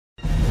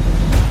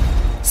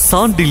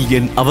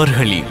சாண்டில்யன்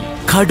அவர்களின்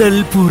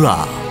கடல் புறா.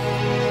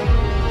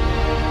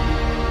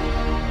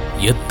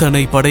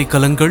 எத்தனை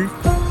படைக்கலங்கள்,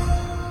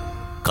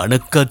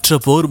 கணக்கற்ற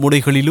போர்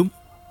முனைகளிலும்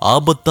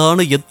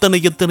ஆபத்தான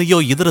எத்தனையோ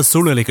இதர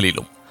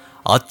சூழ்நிலைகளிலும்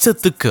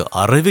அச்சத்துக்கு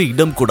அறவே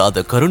இடம்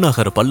கூடாத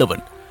கருணாகர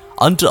பல்லவன்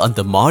அன்று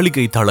அந்த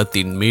மாளிகை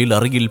தளத்தின் மேல்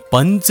அறையில்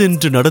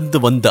பஞ்சென்று நடந்து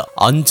வந்த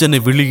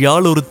அஞ்சன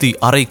விழியால் ஒருத்தி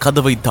அறை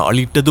கதவை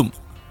தாளிட்டதும்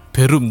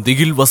பெரும்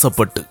திகில்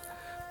வசப்பட்டு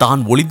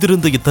தான்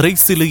ஒளிந்திருந்த திரை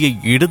சிலையை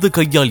இடது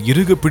கையால்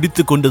இறுக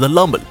பிடித்துக்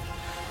கொண்டதல்லாமல்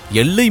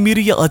எல்லை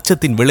மீறிய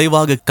அச்சத்தின்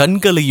விளைவாக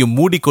கண்களையும்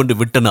மூடிக்கொண்டு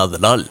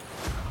விட்டனாதலால்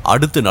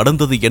அடுத்து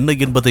நடந்தது என்ன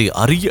என்பதை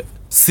அறிய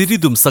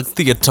சிறிதும்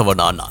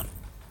சக்தியற்றவனானான்.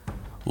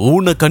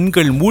 ஊன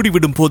கண்கள்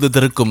மூடிவிடும் போது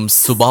திறக்கும்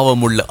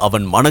சுபாவமுள்ள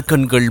அவன்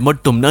மனக்கண்கள்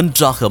மட்டும்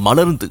நன்றாக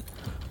மலர்ந்து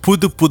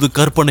புது புது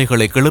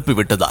கற்பனைகளை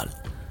கிளப்பிவிட்டதால்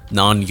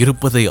நான்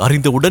இருப்பதை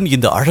அறிந்தவுடன்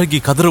இந்த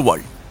அழகி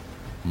கதறுவாள்,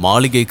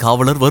 மாளிகை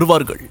காவலர்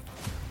வருவார்கள்,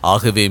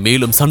 ஆகவே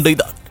மேலும்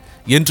சண்டைதான்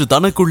என்று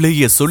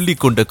தனக்குள்ளேயே சொல்லிக்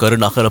கொண்ட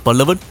கருணாகர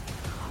பல்லவன்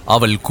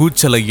அவள்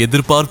கூச்சலை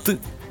எதிர்பார்த்து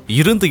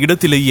இருந்த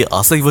இடத்திலேயே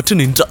அசைவற்று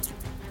நின்றான்.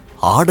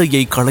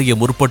 ஆடையை களைய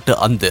முற்பட்ட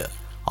அந்த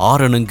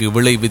ஆரணங்கு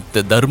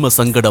விளைவித்த தர்ம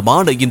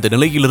சங்கடமான இந்த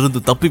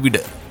நிலையிலிருந்து தப்பிவிட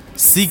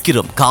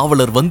சீக்கிரம்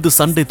காவலர் வந்து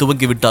சண்டை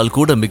துவங்கிவிட்டால்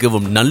கூட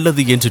மிகவும்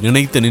நல்லது என்று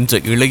நினைத்து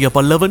நின்ற இளைய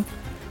பல்லவன்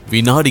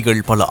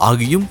வினாடிகள் பல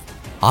ஆகியும்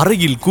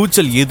அறையில்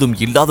கூச்சல் ஏதும்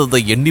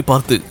இல்லாததை எண்ணி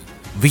பார்த்து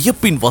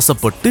வியப்பின்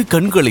வசப்பட்டு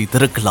கண்களை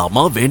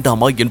திறக்கலாமா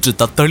வேண்டாமா என்று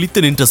தத்தளித்து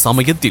நின்ற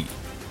சமயத்தில்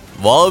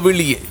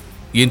வாவெளியே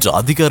என்று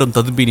அதிகாரம்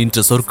ததும்பி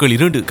நின்ற சொற்கள்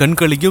இரண்டு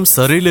கண்களையும்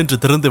சரேல் என்று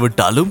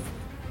திறந்துவிட்டாலும்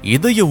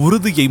இதய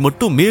உறுதியை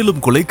மட்டும்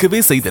மேலும்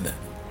குலைக்கவே செய்தன.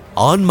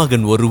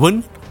 ஆண்மகன் ஒருவன்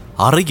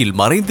அறையில்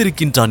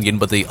மறைந்திருக்கின்றான்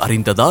என்பதை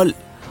அறிந்ததால்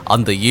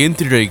அந்த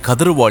ஏந்திழை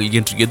கதறுவாள்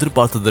என்று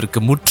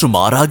எதிர்பார்த்ததற்கு முற்று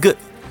மாறாக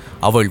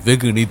அவள்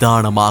வெகு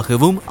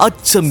நிதானமாகவும்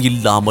அச்சம்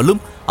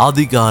இல்லாமலும்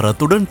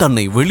அதிகாரத்துடன்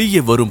தன்னை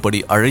வெளியே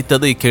வரும்படி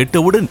அழைத்ததை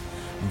கேட்டவுடன்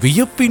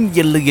வியப்பின்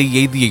எல்லையை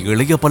எய்திய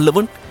இளைய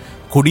பல்லவன்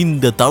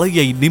குனிந்த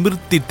தலையை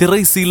நிமிர்த்தி திரை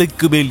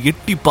சீலைக்கு மேல்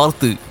எட்டி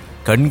பார்த்து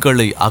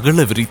கண்களை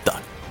அகல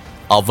விரித்தான்.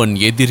 அவன்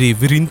எதிரே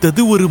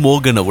விரிந்தது ஒரு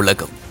மோகன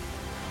உலகம்.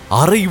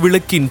 அறை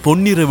விளக்கின்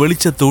பொன்னிற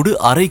வெளிச்சத்தோடு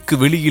அறைக்கு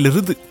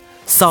வெளியிலிருந்து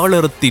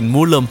சாளரத்தின்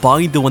மூலம்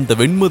பாய்ந்து வந்த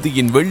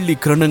வெண்மதியின் வெள்ளி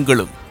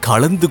கிரணங்களும்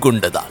கலந்து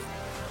கொண்டதால்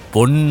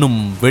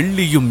பொன்னும்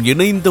வெள்ளியும்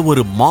இணைந்த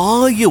ஒரு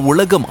மாய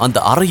உலகம் அந்த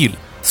அறையில்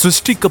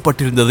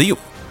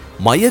சிருஷ்டிக்கப்பட்டிருந்ததையும்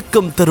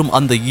மயக்கம் தரும்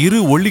அந்த இரு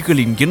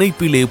ஒளிகளின்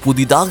இணைப்பிலே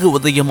புதிதாக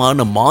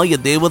உதயமான மாய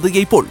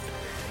தேவதையை போல்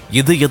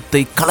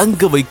இதயத்தை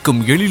கலங்க வைக்கும்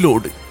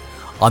எழிலோடு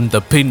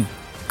அந்த பெண்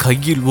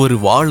கையில் ஒரு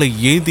வாளை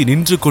ஏந்தி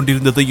நின்று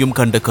கொண்டிருந்ததையும்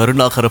கண்ட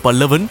கருணாகர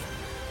பல்லவன்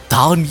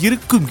தான்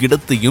இருக்கும்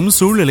இடத்தையும்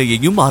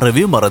சூழ்நிலையையும்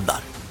அறவே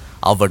மறந்தான்.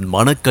 அவன்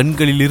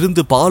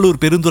மனக்கண்களிலிருந்து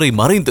பாலூர் பெருந்துரை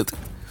மறைந்தது,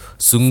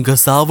 சுங்க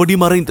சாவடி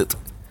மறைந்தது,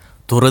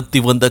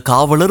 துரத்தி வந்த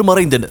காவலர்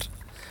மறைந்தனர்.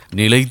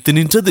 நிலைத்து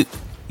நின்றது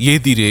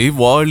எதிரே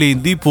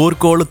வாளேந்தி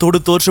போர்க்கோளத்தோடு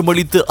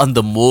தோற்றமளித்து அந்த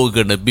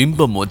மோகன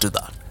பிம்பம்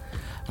ஒன்றுதான்.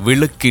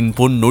 விளக்கின்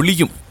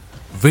பொன்னொளியும்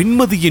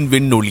வெண்மதியின்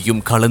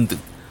வெண்ணொளியும் கலந்து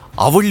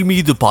அவள்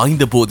மீது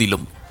பாய்ந்த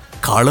போதிலும்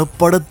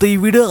களப்படத்தை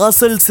விட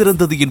அசல்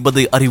சிறந்தது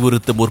என்பதை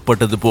அறிவுறுத்த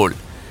முற்பட்டது போல்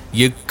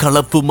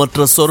எக்களப்பு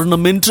மற்ற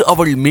சொர்ணம் என்று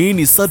அவள்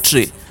மேனி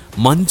சற்றே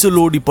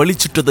மஞ்சளோடி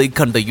பளிச்சிட்டதை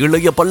கண்ட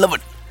இளைய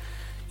பல்லவன்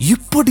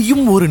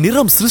இப்படியும் ஒரு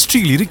நிறம்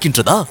சிருஷ்டியில்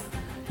இருக்கின்றதா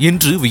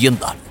என்று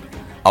வியந்தான்.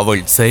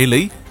 அவள்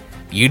செயலை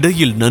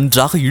இடையில்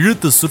நன்றாக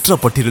இழுத்து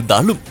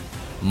சுற்றப்பட்டிருந்தாலும்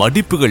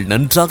மடிப்புகள்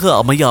நன்றாக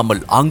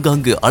அமையாமல்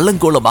ஆங்காங்கு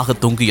அலங்கோலமாக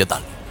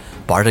தொங்கியதால்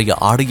பழைய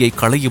ஆடையை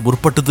களைய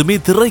முற்பட்டதுமே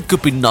திரைக்கு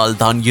பின்னால்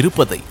தான்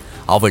இருப்பதை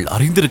அவள்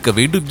அறிந்திருக்க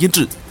வேண்டும்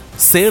என்று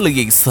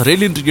சேலையை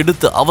சரேல் என்று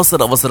எடுத்து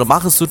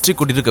அவசரமாக சுற்றி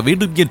கொண்டிருக்க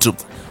வேண்டும்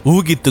என்றும்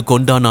ஊகித்து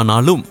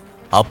கொண்டானாலும்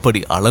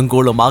அப்படி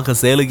அலங்கோலமாக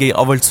சேலையை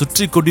அவள்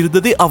சுற்றி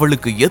கொண்டிருந்ததே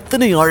அவளுக்கு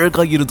எத்தனை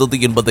அழகாயிருந்தது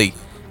என்பதை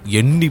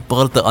எண்ணி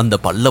பார்த்த அந்த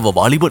பல்லவ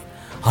வாலிபன்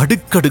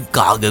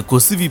அடுக்கடுக்காக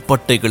கொசுவி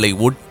பட்டைகளை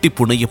ஒட்டி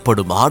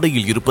புனையப்படும்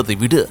ஆடையில் இருப்பதை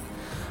விட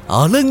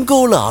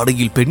அலங்கோல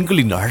ஆடையில்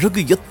பெண்களின்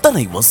அழகு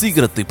எத்தனை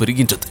வசீகரத்தை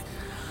பெறுகின்றது.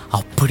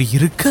 அப்படி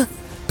இருக்க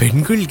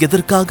பெண்கள்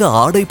எதற்காக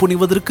ஆடை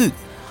புனைவதற்கு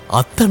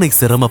அத்தனை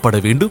சிரமப்பட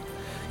வேண்டும்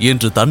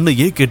என்று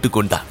தன்னையே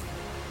கேட்டுக்கொண்டான்.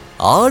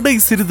 ஆடை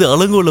சிறிது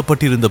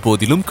அலங்கோலப்பட்டிருந்த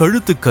போதிலும்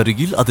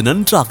கழுத்துக்கருகில் அது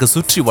நன்றாக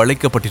சுற்றி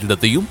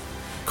வளைக்கப்பட்டிருந்ததையும்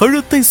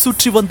கழுத்தை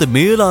சுற்றி வந்த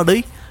மேலாடை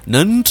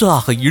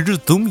நன்றாக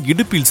இழுத்தும்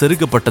இடுப்பில்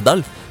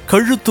செருகப்பட்டதால்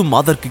கழுத்தும்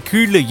அதற்கு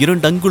கீழே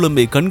 2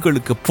 அங்குலமே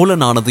கண்களுக்கு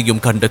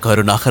புலனானதையும் கண்ட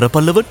கருணாகர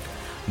பல்லவன்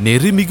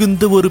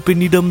நெறிமிகுந்த ஒரு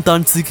பெண்ணிடம்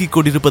தான் சிக்கிக்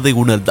கொண்டிருப்பதை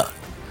உணர்ந்தான்.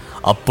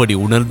 அப்படி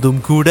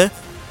உணர்ந்தும் கூட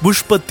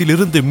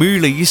புஷ்பத்திலிருந்து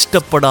மீள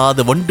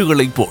இஷ்டப்படாத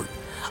வண்டுகளைப் போல்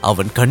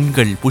அவன்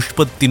கண்கள்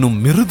புஷ்பத்தினும்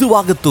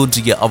மிருதுவாக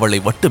தோன்றிய அவளை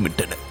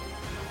வட்டமிட்டன.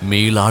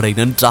 மேலாடை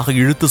நன்றாக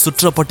இழுத்து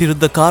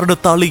சுற்றப்பட்டிருந்த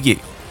காரணத்தாலேயே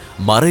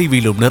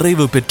மறைவிலும்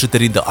நிறைவு பெற்று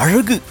தெரிந்த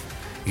அழகு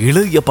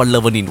இளைய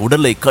பல்லவனின்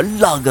உடலை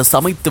கல்லாக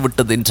சமைத்து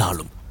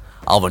விட்டதென்றாலும்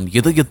அவன்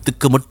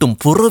இதயத்துக்கு மட்டும்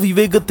புற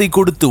விவேகத்தை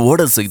கொடுத்து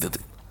ஓட செய்தது.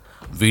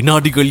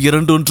 வினாடிகள்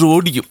 2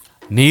 ஓடியும்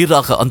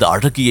நேராக அந்த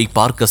அழகியை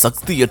பார்க்க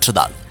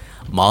சக்தியற்றதால்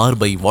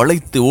மார்பை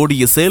வளைத்து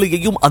ஓடிய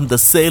சேலையையும் அந்த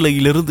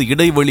சேலையிலிருந்து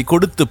இடைவெளி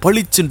கொடுத்து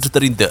பளிச்சென்று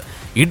தெரிந்த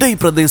இடை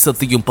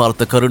பிரதேசத்தையும்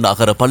பார்த்த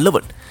கருணாகர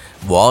பல்லவன்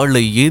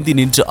வாளை ஏந்தி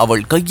நின்று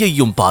அவள்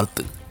கையையும்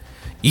பார்த்து,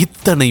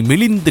 இத்தனை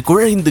மெலிந்து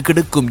குழைந்து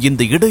கிடக்கும்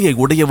இந்த இடையை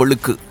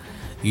உடையவளுக்கு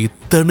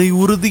இத்தனை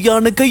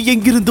உறுதியான கை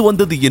எங்கிருந்து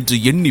வந்தது என்று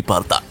எண்ணி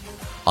பார்த்தான்.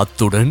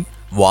 அத்துடன்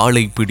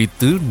வாளை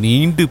பிடித்து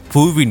நீண்டு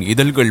பூவின்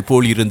இதழ்கள்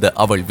போலிருந்த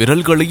அவள்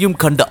விரல்களையும்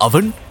கண்ட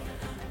அவன்,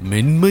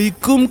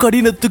 மென்மைக்கும்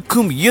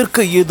கடினத்துக்கும்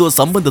இயற்கை ஏதோ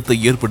சம்பந்தத்தை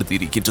ஏற்படுத்தி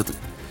இருக்கின்றது,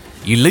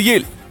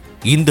 இல்லையேல்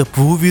இந்த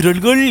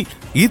பூவிரல்கள்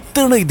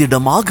இத்தனை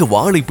திடமாக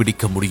வாளை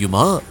பிடிக்க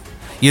முடியுமா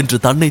என்று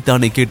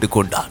தன்னைத்தானே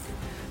கேட்டுக்கொண்டான்.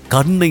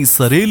 கண்ணை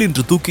சரேல்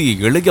என்று தூக்கிய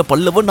இளைய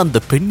பல்லவன் அந்த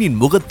பெண்ணின்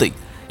முகத்தை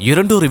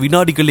 2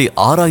 வினாடிகளே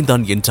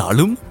ஆராய்ந்தான்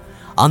என்றாலும்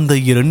அந்த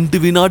 2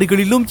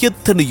 வினாடிகளிலும்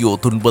எத்தனையோ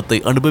துன்பத்தை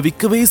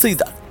அனுபவிக்கவே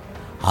செய்தான்.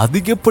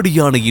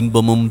 அதிகப்படியான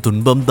இன்பமும்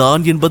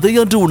துன்பம்தான் என்பதை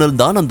அன்று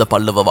உணர்ந்தான் அந்த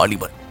பல்லவ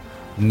வாலிபன்.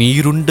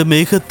 நீருண்ட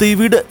மேகத்தை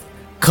விட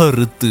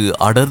கருத்து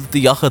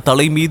அடர்த்தியாக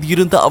தலை மீது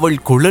இருந்த அவள்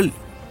குழல்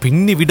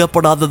பின்னி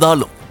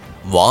விடப்படாததாலும்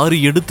வாரி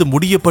எடுத்து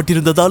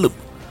முடியப்பட்டிருந்ததாலும்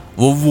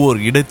ஒவ்வொரு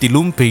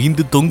இடத்திலும்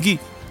பெய்ந்து தொங்கி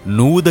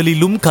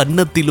நூதலிலும்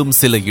கன்னத்திலும்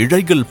சில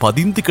இழைகள்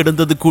பதிந்து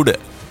கிடந்தது கூட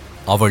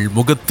அவள்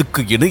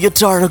முகத்துக்கு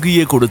இணையற்ற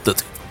அழகையே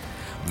கொடுத்தது.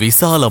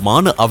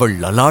 விசாலமான அவள்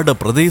லலாட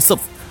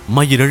பிரதேசம்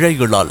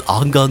மயிரிழைகளால்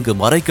ஆங்காங்கு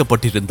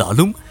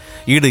மறைக்கப்பட்டிருந்தாலும்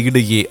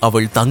இடையிடையே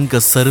அவள்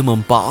தங்க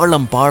சருமம்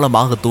பாளம்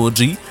பாளமாக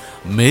தோன்றி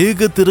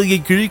மேக திரையை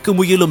கிழிக்க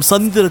முயலும்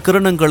சந்திர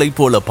கிரணங்களைப்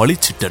போல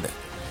பளிச்சிட்டன.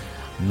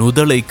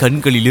 நுதலை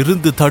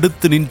கண்களிலிருந்து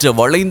தடுத்து நின்ற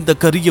வளைந்த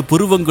கரிய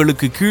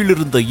புருவங்களுக்கு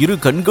கீழிருந்த 2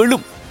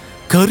 கண்களும்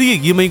கரிய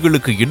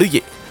இமைகளுக்கு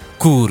இடையே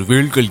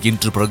கூர்வேள்கள்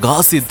என்று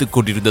பிரகாசித்துக்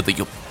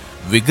கொண்டிருந்ததையும்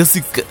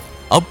விகசிக்க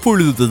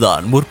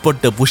அப்பொழுதுதான்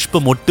முற்பட்ட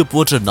புஷ்ப மொட்டு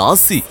போன்ற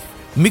நாசி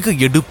மிக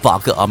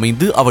எடுப்பாக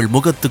அமைந்து அவள்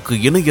முகத்துக்கு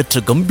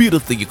இணையற்ற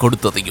கம்பீரத்தை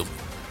கொடுத்ததையும்,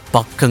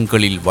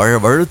 பக்கங்களில்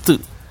வழவழுத்து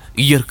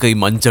இயற்கை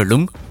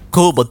மஞ்சளும்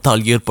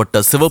கோபத்தால்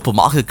ஏற்பட்ட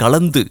சிவப்புமாக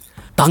கலந்து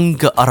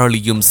தங்க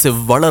அரளியும்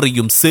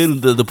செவ்வளரையும்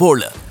சேர்ந்தது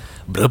போல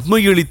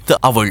பிரம்மையளித்த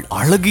அவள்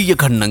அழகிய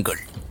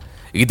கன்னங்கள்,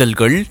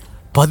 இதழ்கள்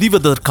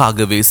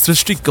பதிவதற்காகவே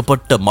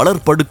சிருஷ்டிக்கப்பட்ட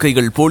மலர்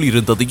படுக்கைகள் போல்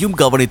இருந்ததையும்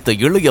கவனித்த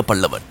இளைய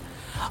பல்லவன்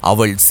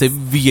அவள்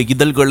செவ்விய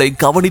இதழ்களை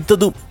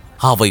கவனித்ததும்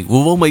அவை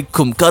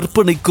உவமைக்கும்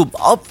கற்பனைக்கும்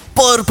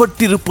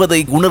அப்பாற்பட்டிருப்பதை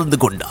உணர்ந்து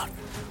கொண்டான்.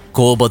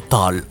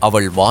 கோபத்தால்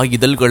அவள்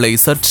வாயிதழ்களை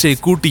சற்றே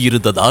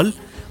கூட்டியிருந்ததால்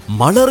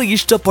மலர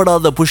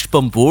இஷ்டப்படாத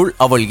புஷ்பம் போல்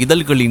அவள்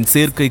இதழ்களின்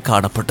சேர்க்கை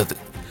காணப்பட்டது.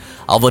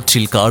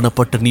 அவற்றில்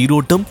காணப்பட்ட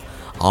நீரோட்டம்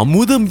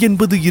அமுதம்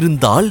என்பது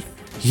இருந்தால்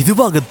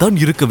இதுவாகத்தான்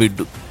இருக்க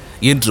வேண்டும்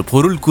என்று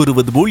பொருள்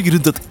கூறுவது போல்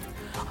இருந்தது.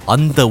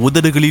 அந்த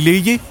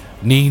உதடுகளிலேயே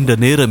நீண்ட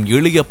நேரம்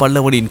இளைய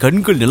பல்லவனின்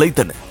கண்கள்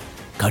நிலைத்தன.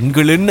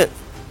 கண்கள் என்ன,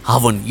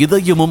 அவன்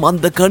இதயமும்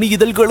அந்த கனி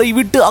இதழ்களை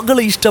விட்டு அகல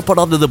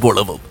இஷ்டப்படாதது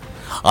போலவும்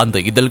அந்த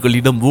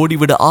இதழ்களிடம்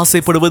ஓடிவிட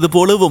ஆசைப்படுவது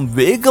போலவும்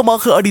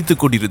வேகமாக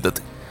அடித்துக்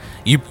கொண்டிருந்தது.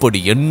 இப்படி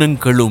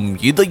எண்ணங்களும்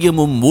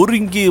இதயமும்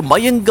ஒருங்கே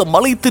மயங்க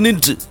மலைத்து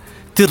நின்று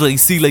திரை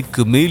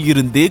சீலைக்கு மேல்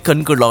இருந்தே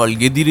கண்களால்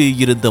எதிரே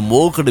இருந்த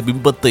மோகன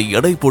பிம்பத்தை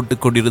எடை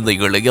போட்டுக் கொண்டிருந்த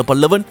இளைய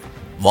பல்லவன்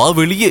வா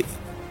வெளியே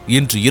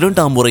என்று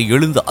 2ஆம் முறை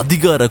எழுந்த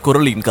அதிகார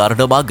குரலின்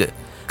காரணமாக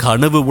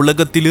கனவு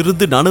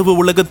உலகத்திலிருந்து நனவு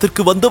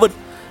உலகத்திற்கு வந்தவன்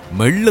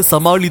மெல்ல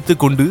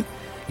சமாளித்துக் கொண்டு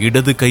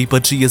இடது கை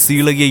பற்றிய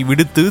சீலையை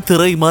விடுத்து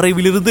திரை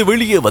மறைவிலிருந்து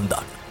வெளியே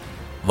வந்தான்.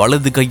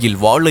 வலது கையில்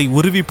வாளை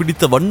உருவி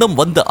பிடித்த வண்ணம்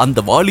வந்த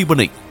அந்த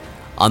வாலிபனை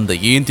அந்த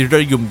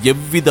ஏந்திழையும்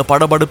எவ்வித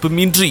படபடப்பும்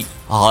இன்றி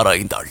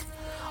ஆராய்ந்தாள்.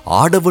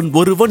 ஆடவன்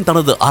ஒருவன்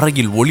தனது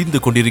அறையில் ஒளிந்து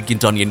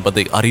கொண்டிருக்கின்றான்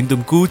என்பதை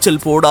அறிந்தும்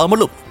கூச்சல்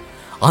போடாமலும்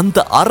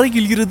அந்த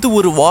அறையில் இருந்து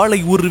ஒரு வாளை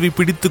உருவி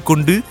பிடித்துக்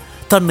கொண்டு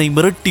தன்னை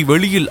மிரட்டி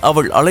வெளியில்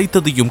அவள்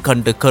அழைத்ததையும்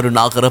கண்ட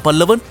கருணாகர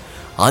பல்லவன்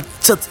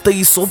அச்சத்தை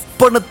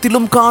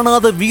சொப்பனத்திலும்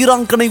காணாத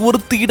வீராங்கனை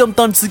ஒருத்தியிடம்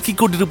தான் சிக்கிக்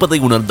கொண்டிருப்பதை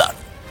உணர்ந்தான்.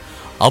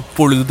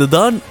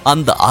 அப்பொழுதுதான்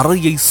அந்த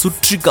அறையை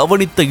சுற்றி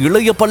கவனித்த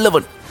இளைய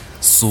பல்லவன்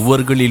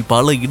சுவர்களில்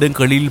பல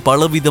இடங்களில்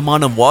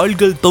பலவிதமான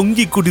வாள்கள்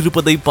தொங்கிக்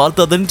கொண்டிருப்பதை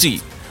பார்த்ததன்றி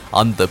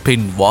அந்த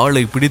பெண்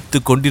வாளை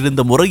பிடித்துக்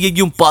கொண்டிருந்த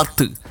முறையையும்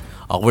பார்த்து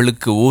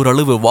அவளுக்கு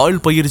ஓரளவு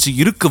வாள் பயிற்சி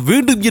இருக்க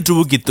வேண்டும் என்று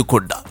ஊகித்துக்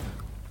கொண்டான்.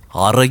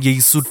 அறையை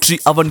சுற்றி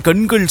அவன்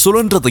கண்கள்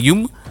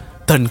சுழன்றதையும்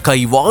தன் கை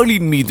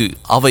வாளின் மீது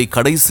அவை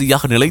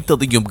கடைசியாக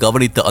நிலைத்ததையும்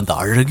கவனித்த அந்த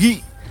அழகி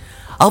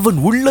அவன்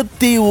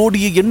உள்ளத்தே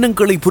ஓடிய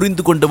எண்ணங்களை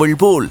புரிந்து கொண்டவள்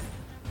போல்,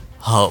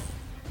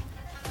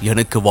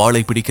 எனக்கு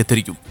வாளை பிடிக்க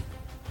தெரியும்,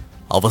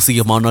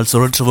 அவசியமானால்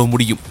சுழற்றவும்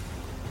முடியும்,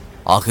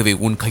 ஆகவே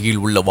உன்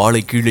கையில் உள்ள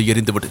வாளை கீழே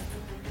எறிந்துவிடு,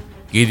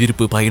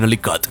 எதிர்ப்பு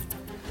பயனளிக்காது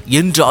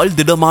என்றாள்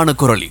திடமான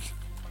குரலில்.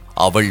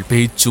 அவள்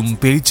பேச்சும்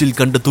பேச்சில்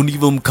கண்ட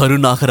துணிவும்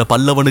கருணாகர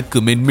பல்லவனுக்கு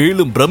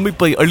மென்மேலும்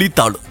பிரமிப்பை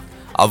அளித்தாலும்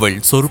அவள்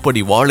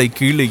சொற்படி வாளை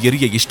கீழே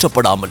எறிய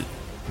இஷ்டப்படாமல்,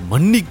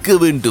 மன்னிக்க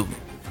வேண்டும்,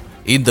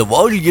 இந்த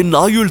வாள் என்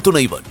ஆயுள்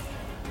துணைவன்,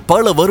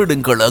 பல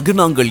வருடங்களாக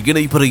நாங்கள்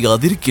இணை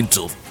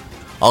பிறையாதிருக்கின்றோம்,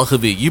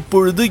 ஆகவே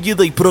இப்பொழுது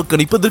இதை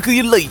புறக்கணிப்பதற்கு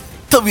இல்லை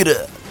தவிர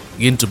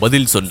என்று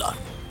பதில் சொன்னான்.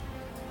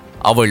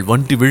 அவள்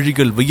வண்டி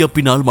விழிகள்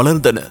வியப்பினால்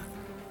மலர்ந்தன.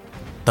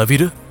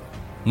 தவிர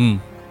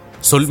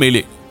சொல்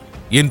மேலே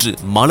என்று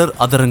மலர்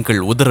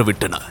அதரங்கள்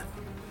உதறவிட்டன.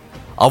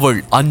 அவள்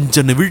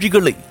அஞ்சன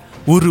விழிகளை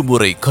ஒரு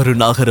முறை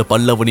கருநாகர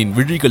பல்லவனின்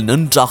விழிகள்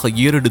நன்றாக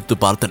ஏறெடுத்து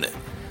பார்த்தன.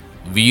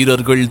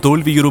 வீரர்கள்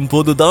தோல்வியுறும்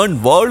போதுதான்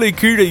வாளை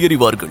கீழே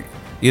எறிவார்கள்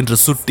என்று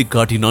சுட்டி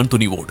காட்டினான்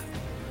துணிவோடு.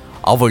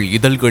 அவள்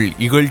இதழ்கள்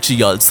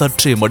இகழ்ச்சியால்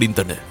சற்றே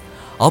மடிந்தன.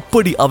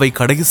 அப்படி அவை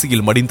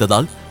கடைசியில்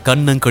மடிந்ததால்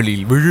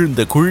கன்னங்களில்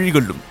விழுந்த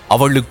குழிகளும்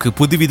அவளுக்கு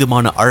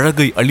புதுவிதமான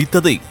அழகை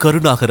அளித்ததை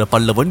கருநாகர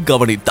பல்லவன்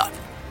கவனித்தான்.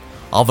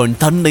 அவன்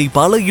தன்னை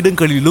பல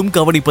இடங்களிலும்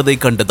கவனிப்பதை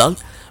கண்டதால்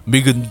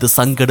மிகுந்த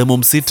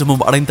சங்கடமும்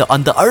சீற்றமும் அடைந்த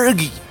அந்த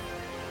அழகி,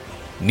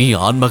 நீ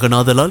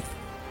ஆண்மகனாதலால்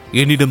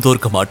என்னிடம்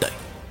தோற்க மாட்டாய்,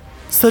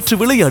 சற்று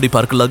விளையாடி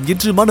பார்க்கலாம்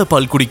என்று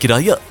மனப்பால்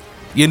குடிக்கிறாயா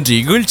என்று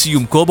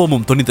இகழ்ச்சியும்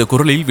கோபமும் துணித்த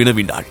குரலில்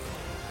வினவினாள்.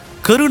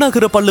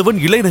 கருநாகர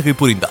பல்லவன் இளைநகை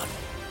புரிந்தான்.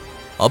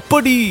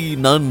 அப்படி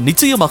நான்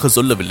நிச்சயமாக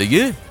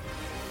சொல்லவில்லையே.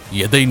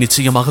 எதை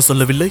நிச்சயமாக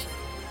சொல்லவில்லை?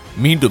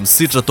 மீண்டும்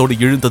சீற்றத்தோடு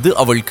எழுந்தது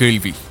அவள்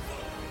கேள்வி.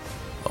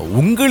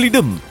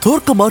 உங்களிடம்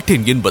தோற்க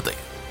மாட்டேன் என்பதை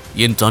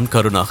என்றான்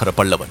கருநாகர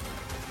பல்லவன்.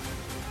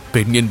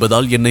 பெண்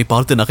என்பதால் என்னை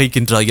பார்த்து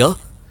நகைக்கின்றாயா?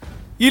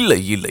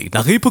 இல்லை இல்லை,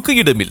 நகைப்புக்கு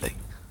இடமில்லை.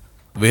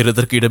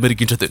 வேறெதற்கு இடம்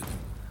இருக்கின்றது?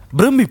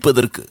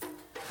 பிரமிப்பதற்கு.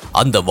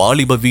 அந்த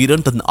வாலிப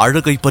வீரன் தன்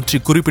அழகை பற்றி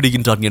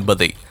குறிப்பிடுகின்றான்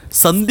என்பதை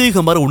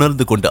சந்தேகமற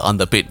உணர்ந்து கொண்ட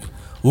அந்த பெண்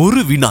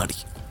ஒரு வினாடி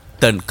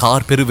தன்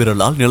கார்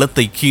பெருவிரலால்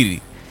நிலத்தை கீறி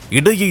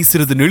இடையை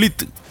சிறிது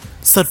நெளித்து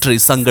சற்றே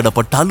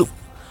சங்கடப்பட்டாலும்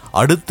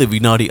அடுத்த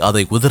வினாடி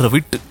அதை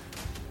உதறவிட்டு,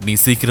 நீ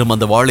சீக்கிரம்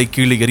அந்த வாளை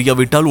கீழே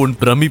எறியாவிட்டால் உன்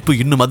பிரமிப்பு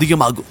இன்னும்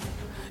அதிகமாகும்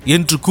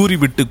என்று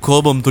கூறிவிட்டு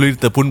கோபம்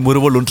துளிர்த்த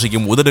புன்முறுவல்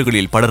ஒன்றையும்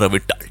உதடுகளில்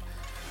படரவிட்டாள்.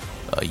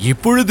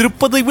 இப்பொழுது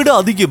இருப்பதை விட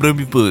அதிக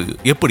பிரமிப்பு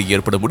எப்படி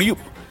ஏற்பட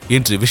முடியும்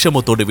என்று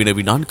விஷமத்தோடு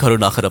வினவினான்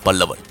கருநாகர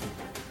பல்லவன்.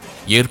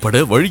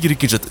 ஏற்பட வழி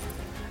இருக்கின்றது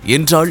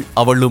என்றாள்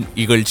அவளும்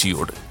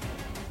இகழ்ச்சியோடு.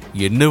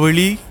 என்ன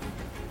வழி?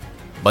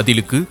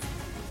 பதிலுக்கு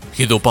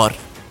இதோ பார்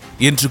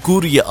என்று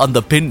கூறிய அந்த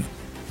பெண்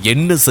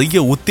என்ன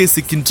செய்ய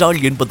உத்தேசிக்கின்றாள்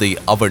என்பதை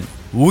அவன்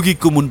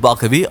ஊகிக்கும்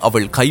முன்பாகவே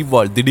அவள்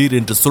கைவாள்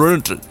திடீரென்று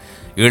சுழன்று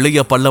இளைய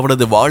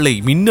பல்லவனது வாளை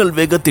மின்னல்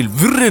வேகத்தில்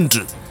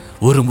விற்றென்று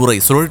ஒரு முறை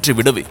சுழற்றி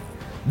விடவே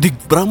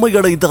திக்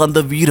பிரமையடைந்த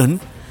அந்த வீரன்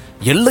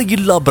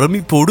எல்லையில்லா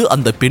பிரமிப்போடு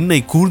அந்த பெண்ணை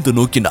கூர்ந்து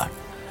நோக்கினான்.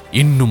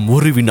 இன்னும்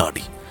ஒரு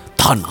வினாடி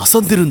தான்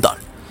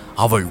அசந்திருந்தாள்.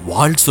 அவள்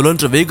வாள்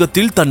சுழன்ற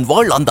வேகத்தில் தன்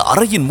வாள் அந்த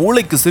அறையின்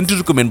மூளைக்கு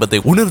சென்றிருக்கும் என்பதை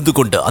உணர்ந்து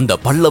கொண்ட அந்த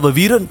பல்லவ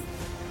வீரன்,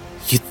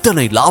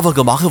 இத்தனை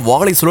லாவகமாக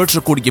வாளை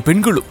சுழற்றக்கூடிய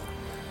பெண்களும்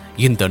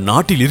இந்த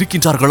நாட்டில்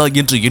இருக்கின்றார்களா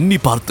என்று எண்ணி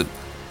பார்த்து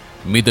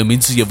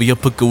மிதமிஞ்சிய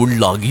வியப்புக்கு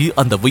உள்ளாகி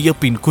அந்த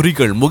வியப்பின்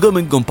குறிகள்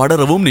முகமெங்கும்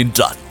படரவும்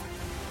நின்றான்.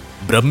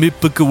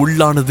 பிரமிப்புக்கு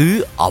உள்ளானது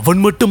அவன்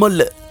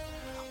மட்டுமல்ல,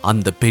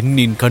 அந்த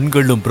பெண்ணின்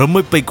கண்களும்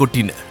பிரமிப்பை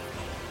கொட்டின.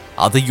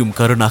 அதையும்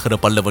கருநாகர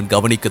பல்லவன்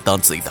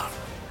கவனிக்கத்தான் செய்தான்.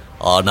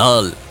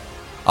 ஆனால்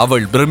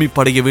அவள்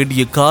பிரமிப்படைய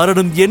வேண்டிய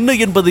காரணம் என்ன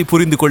என்பதை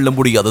புரிந்து கொள்ள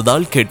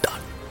முடியாததால்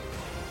கேட்டான்.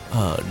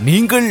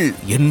 நீங்கள்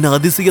என்ன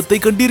அதிசயத்தை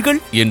கண்டீர்கள்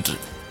என்று.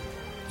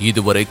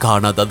 இதுவரை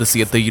காணாத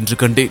அதிசயத்தை இன்று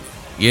கண்டேன்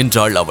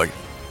என்றாள் அவள்.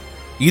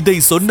 இதை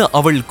சொன்ன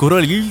அவள்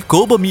குரலில்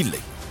கோபம்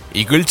இல்லை,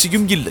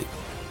 இகழ்ச்சியும் இல்லை,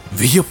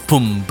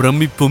 வியப்பும்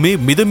பிரமிப்புமே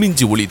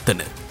மிதமிஞ்சி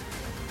ஒலித்தன.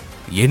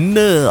 என்ன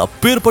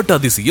அப்பேற்பட்ட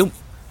அதிசயம்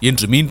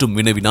என்று மீண்டும்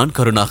வினவினான்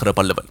கருநாகர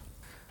பல்லவன்.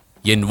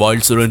 என்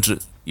வாழ் சுழன்று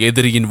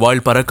எதிரியின்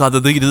வாழ்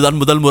பறக்காதது இதுதான்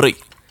முதல் முறை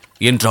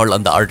என்றாள்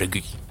அந்த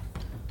அழகி.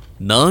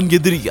 நான்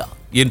எதிரியா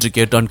என்று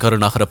கேட்டான்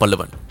கருநாகர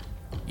பல்லவன்.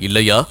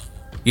 இல்லையா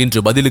என்று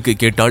பதிலுக்கு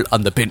கேட்டாள்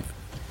அந்த பெண்.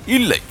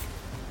 இல்லை.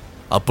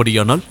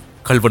 அப்படியானால்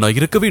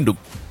கள்வனாயிருக்க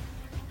வேண்டும்.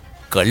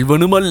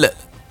 கள்வனும் அல்ல.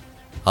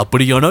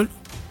 அப்படியானால்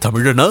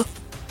தமிழனா?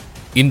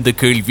 இந்த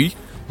கேள்வி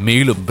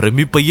மேலும்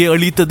பிரமிப்பையே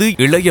அளித்தது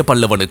இளைய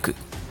பல்லவனுக்கு.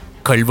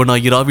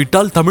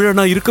 கள்வனாயிராவிட்டால்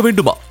தமிழனாயிருக்க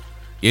வேண்டுமா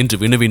என்று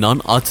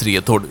வினவினான்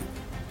ஆச்சரியத்தோடு.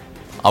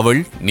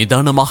 அவள்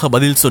நிதானமாக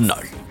பதில்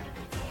சொன்னாள்.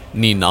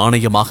 நீ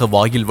நாணயமாக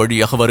வாயில்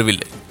வழியாக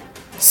வரவில்லை,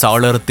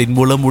 சாளரத்தின்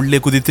மூலம் உள்ளே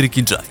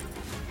குதித்திருக்கின்றாய்.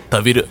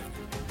 தவிர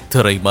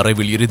திரை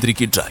மறைவில்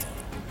இருந்திருக்கின்றாய்.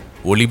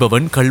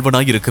 ஒளிபவன்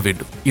கள்வனாய் இருக்க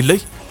வேண்டும், இல்லை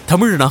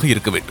தமிழனாக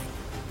இருக்க வேண்டும்.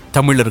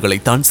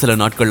 தமிழர்களைத்தான் சில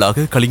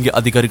நாட்களாக கலிங்க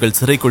அதிகாரிகள்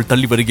சிறைக்குள்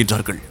தள்ளி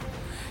வருகின்றார்கள்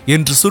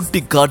என்று சுட்டி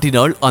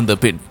காட்டினாள் அந்த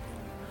பெண்.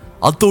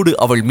 அத்தோடு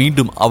அவள்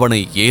மீண்டும் அவனை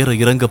ஏற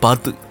இறங்க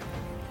பார்த்து,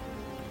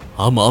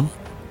 ஆமாம்,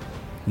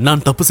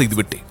 நான் தப்பு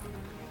செய்துவிட்டேன்.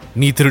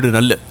 நீ திருடன்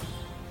அல்ல,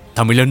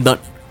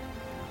 தமிழன்தான்.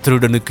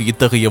 திருடனுக்கு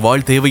இத்தகைய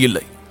வாழ்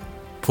தேவையில்லை.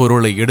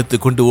 பொருளை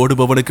எடுத்துக்கொண்டு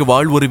ஓடுபவனுக்கு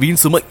வாழ் ஒரு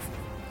வீண் சுமை.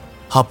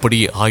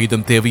 அப்படியே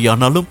ஆயுதம்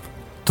தேவையானாலும்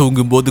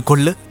தூங்கும்போது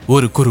கொள்ள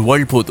ஒரு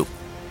குறுவாள் போதும்.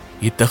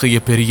 இத்தகைய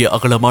பெரிய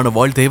அகலமான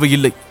வாழ்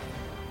தேவையில்லை.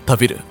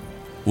 தவிர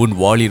உன்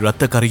வாளில்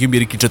இரத்த கரையும்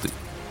இருக்கின்றது.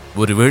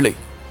 ஒருவேளை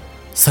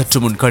சற்று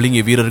முன் கலிங்க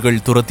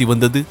வீரர்கள் துரத்தி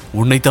வந்தது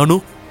உன்னைத்தானோ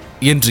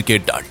என்று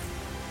கேட்டாள்.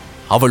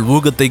 அவள்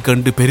ஊகத்தை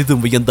கண்டு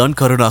பெரிதும் வியந்தான்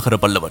கருநாகர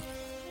பல்லவன்.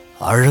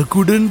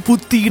 அழகுடன்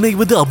புத்தி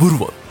இணைவது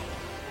அபூர்வம்,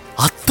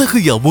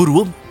 அத்தகைய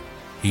அபூர்வம்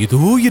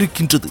இதோ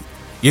இருக்கின்றது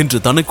என்று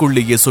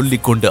தனக்குள்ளேயே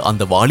சொல்லிக் கொண்ட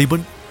அந்த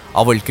வாலிபன்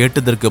அவள்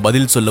கேட்டதற்கு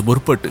பதில் சொல்ல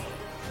முற்பட்டு,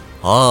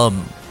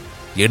 ஆம்,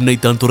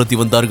 என்னைத்தான் துரத்தி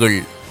வந்தார்கள்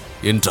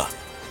என்றார்.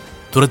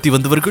 துரத்தி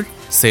வந்தவர்கள்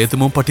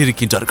சேதமும்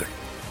பட்டிருக்கின்றார்கள்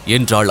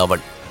என்றாள்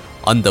அவள்.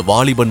 அந்த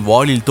வாலிபன்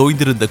வாளில்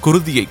தோய்ந்திருந்த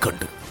குருதியை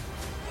கண்டு,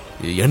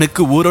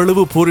 எனக்கு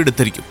ஓரளவு போரிட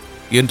தெரியும்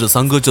என்று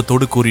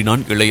சங்கோச்சத்தோடு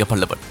கூறினான் இளைய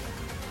பல்லவன்.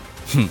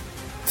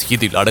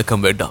 இதில்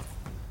அடக்கம் வேண்டாம்.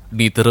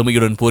 நீ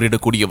திறமையுடன்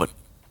போரிடக்கூடியவன்.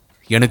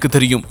 எனக்கு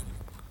தெரியும்.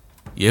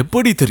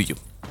 எப்படி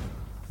தெரியும்?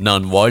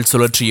 நான் வாள்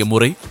சுழற்றிய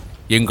முறை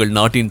எங்கள்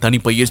நாட்டின் தனி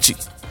பயிற்சி.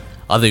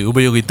 அதை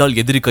உபயோகித்தால்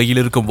எதிரி கையில்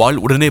இருக்கும் வாள்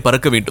உடனே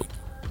பறக்க வேண்டும்.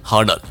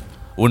 ஆனால்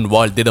உன்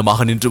வாள்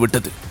திடமாக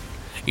நின்றுவிட்டது.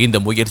 இந்த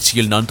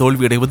முயற்சியில் நான்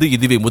தோல்வியடைவது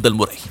இதுவே முதல்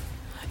முறை.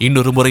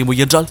 இன்னொரு முறை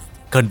முயன்றால்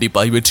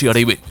கண்டிப்பாய் வெற்றி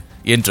அடைவேன்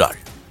என்றாள்.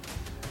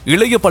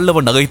 இளைய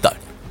பல்லவன்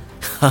நகைத்தாள்.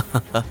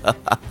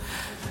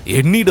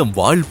 என்னிடம்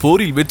வாள்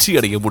போரில் வெற்றி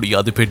அடைய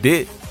முடியாது பெண்ணே,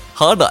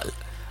 ஆனால்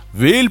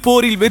வேல்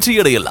போரில்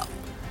வெற்றியடையலாம்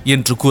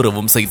என்று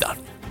கூறவும் செய்தான்.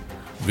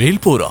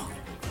 வேல் போரா?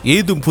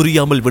 ஏதும்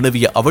புரியாமல்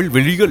வினவிய அவள்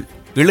விழிகள்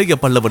இளைய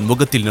பல்லவன்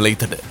முகத்தில்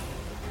நிலைத்தன.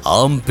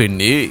 ஆம்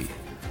பெண்ணே,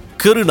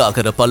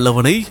 கருநாகர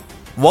பல்லவனை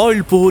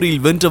வாள்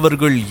போரில்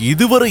வென்றவர்கள்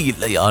இதுவரை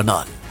இல்லை.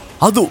 ஆனால்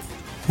அதோ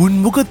உன்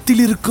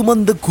முகத்தில் இருக்கும்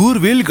அந்த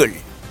கூர்வேல்கள்,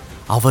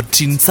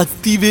 அவற்றின்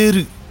சக்தி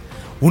வேறு.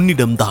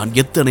 உன்னிடம்தான்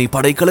எத்தனை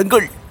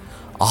படைக்கலங்கள்,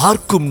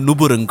 ஆர்க்கும்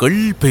நுபுரங்கள்,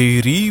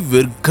 பேரி,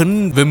 வெற்கண்,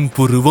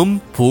 வெம்புருவம்,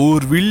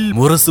 போர்வில்,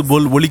 முரசு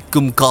போல்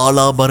ஒலிக்கும்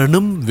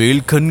காலாபரணம்,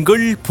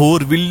 வேல்கண்கள்,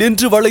 போர்வில்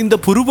என்று வளைந்த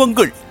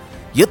புருவங்கள்,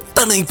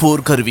 எத்தனை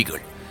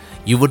போர்க்கருவிகள்!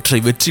 இவற்றை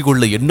வெற்றி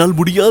கொள்ள என்னால்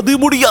முடியாது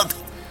முடியாது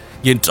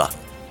என்றார்.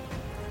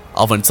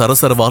 அவன்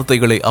சரசர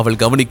வார்த்தைகளை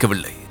அவள்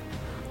கவனிக்கவில்லை.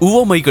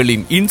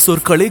 உவமைகளின்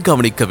இன்சொற்களை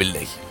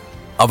கவனிக்கவில்லை.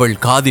 அவள்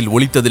காதில்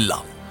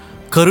ஒலித்ததெல்லாம்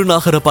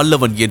கருநாகர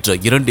பல்லவன் என்ற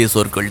இரண்டே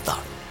சொற்கள்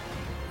தான்.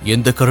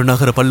 எந்த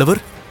கருநாகர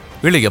பல்லவர்?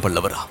 இளைய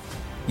பல்லவரா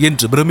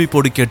என்று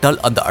பிரமிப்போடு கேட்டால்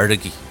அந்த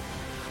அழகி.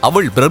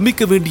 அவள்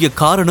பிரமிக்க வேண்டிய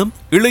காரணம்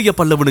இளைய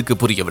பல்லவனுக்கு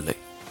புரியவில்லை.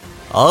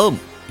 ஆம்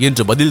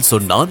என்று பதில்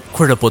சொன்னான்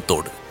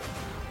குழப்பத்தோடு.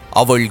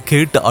 அவள்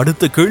கேட்ட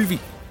அடுத்த கேள்வி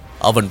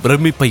அவன்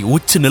பிரமிப்பை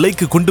உச்ச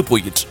நிலைக்கு கொண்டு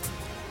போயிற்று.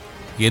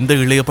 எந்த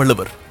இளைய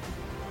பல்லவர்?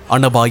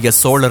 அனபாய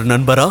சோழர்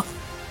நண்பரா?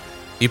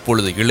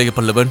 இப்பொழுது இளைய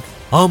பல்லவன்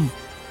ஆம்.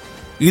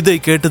 இதை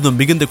கேட்டதும்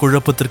மிகுந்த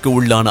குழப்பத்திற்கு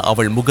உள்ளான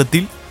அவள்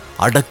முகத்தில்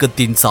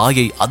அடக்கத்தின்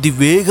சாயை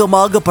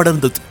அதிவேகமாக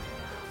படர்ந்தது.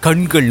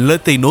 கண்கள்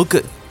நிலத்தை நோக்க,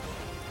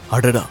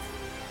 அடடா,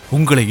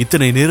 உங்களை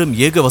இத்தனை நேரம்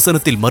ஏக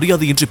வசனத்தில்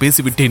மரியாதையின்றி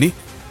பேசிவிட்டேனே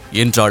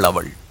என்றாள்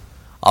அவள்.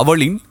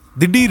 அவளின்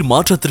திடீர்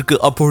மாற்றத்திற்கு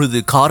அப்பொழுது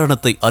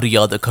காரணத்தை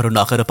அறியாத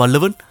கருநாகர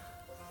பல்லவன்,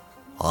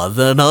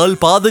 அதனால்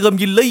பாதகம்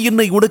இல்லை,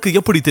 என்னை உனக்கு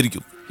எப்படி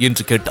தெரியும்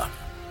என்று கேட்டான்.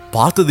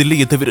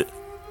 பார்த்ததில்லையே தவிர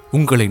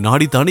உங்களை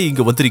நாடித்தானே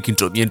இங்கு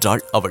வந்திருக்கின்றோம்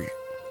என்றாள் அவள்.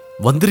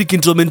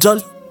 வந்திருக்கின்றோம்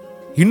என்றால்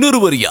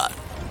இன்னொருவர் யார்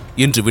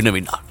என்று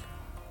வினவினான்.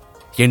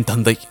 என்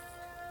தந்தை.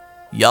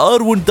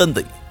 யார் உன்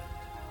தந்தை?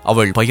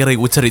 அவள் பெயரை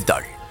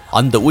உச்சரித்தாள்.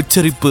 அந்த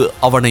உச்சரிப்பு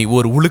அவனை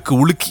ஓர் உலுக்கு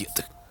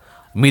உலுக்கியது.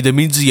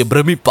 மிதமிஞ்சிய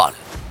பிரமிப்பால்,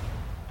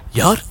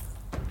 யார்?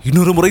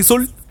 இன்னொரு முறை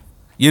சொல்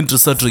என்று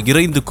சற்று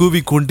இறைந்து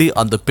கூவிக்கொண்டே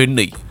அந்த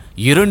பெண்ணை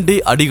 2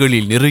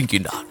 அடிகளில்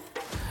நெருங்கினான்.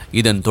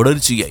 இதன்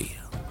தொடர்ச்சியை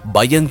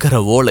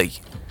பயங்கர ஓலை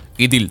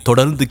இதில்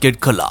தொடர்ந்து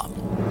கேட்கலாம்.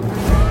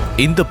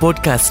 இந்த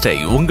பாட்காஸ்டை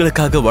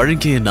உங்களுக்காக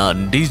வழங்கிய நான்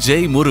டிஜே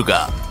முருகா.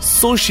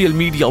 சோஷியல்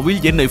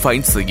மீடியாவில் என்னை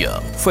ஃபைண்ட் செய்ய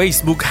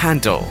Facebook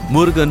ஹேண்டில்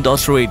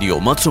murugan.radio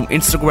மற்றும்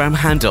Instagram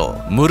ஹேண்டில்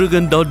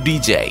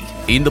murugan.dj.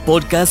 இந்த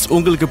பாட்காஸ்ட்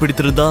உங்களுக்கு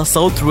பிடித்திருந்தா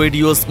சவுத்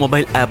ரேடியோஸ்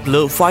மொபைல்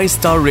ஆப்ல 5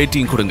 ஸ்டார்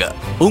ரேட்டிங் கொடுங்க.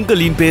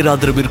 உங்களின்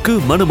பேராதரவிற்கு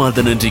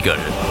மனமார்ந்த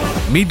நன்றிகள்.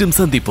 மீண்டும்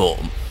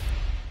சந்திப்போம்.